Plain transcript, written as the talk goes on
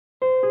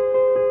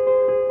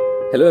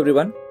Hello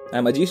everyone,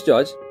 I'm Ajish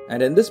George,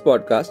 and in this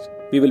podcast,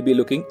 we will be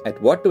looking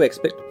at what to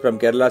expect from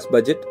Kerala's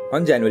budget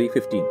on January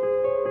 15.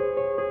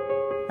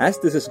 As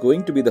this is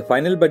going to be the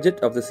final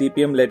budget of the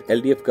CPM-led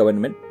LDF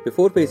government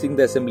before facing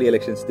the assembly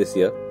elections this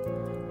year,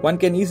 one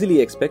can easily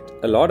expect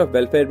a lot of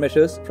welfare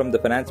measures from the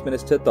Finance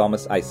Minister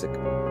Thomas Isaac.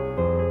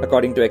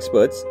 According to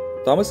experts,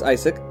 Thomas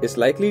Isaac is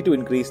likely to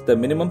increase the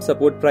minimum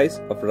support price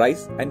of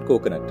rice and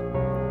coconut.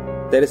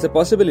 There is a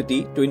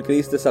possibility to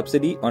increase the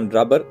subsidy on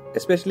rubber,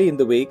 especially in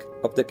the wake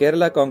of the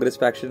Kerala Congress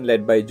faction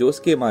led by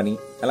Jose K. Mani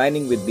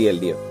aligning with the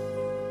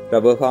LDF.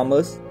 Rubber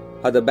farmers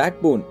are the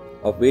backbone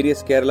of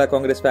various Kerala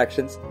Congress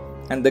factions,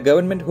 and the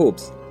government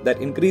hopes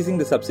that increasing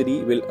the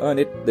subsidy will earn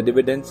it the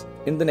dividends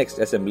in the next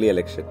assembly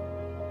election.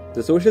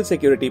 The Social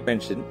Security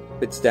pension,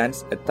 which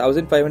stands at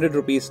 1,500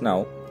 rupees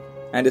now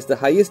and is the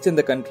highest in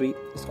the country,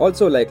 is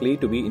also likely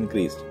to be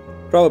increased,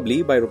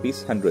 probably by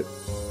rupees 100.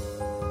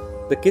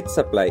 The kit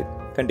supply,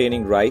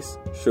 containing rice,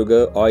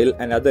 sugar, oil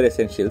and other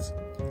essentials,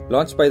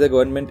 launched by the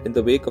government in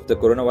the wake of the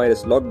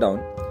coronavirus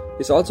lockdown,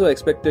 is also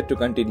expected to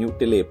continue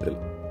till April.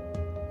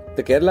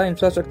 The Kerala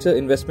Infrastructure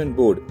Investment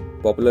Board,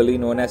 popularly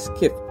known as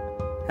KIF,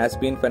 has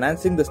been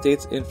financing the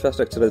state's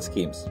infrastructural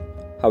schemes.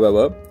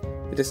 However,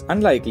 it is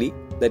unlikely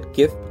that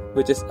KIF,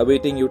 which is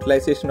awaiting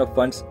utilization of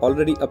funds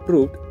already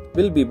approved,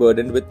 will be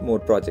burdened with more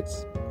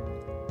projects.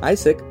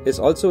 Isaac is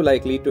also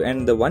likely to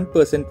end the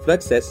 1%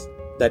 flood cess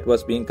that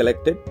was being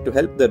collected to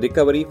help the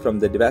recovery from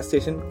the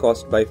devastation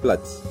caused by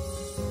floods.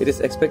 It is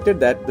expected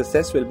that the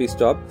cess will be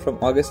stopped from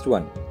August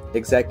 1,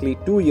 exactly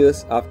 2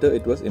 years after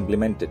it was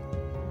implemented.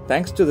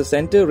 Thanks to the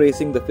centre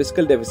raising the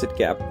fiscal deficit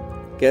cap,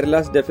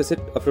 Kerala's deficit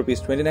of Rs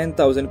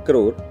 29,000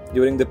 crore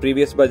during the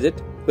previous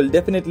budget will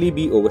definitely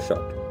be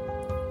overshot.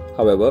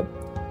 However,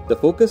 the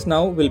focus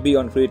now will be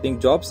on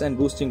creating jobs and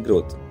boosting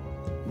growth.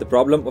 The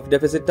problem of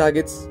deficit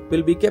targets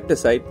will be kept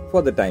aside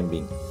for the time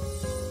being.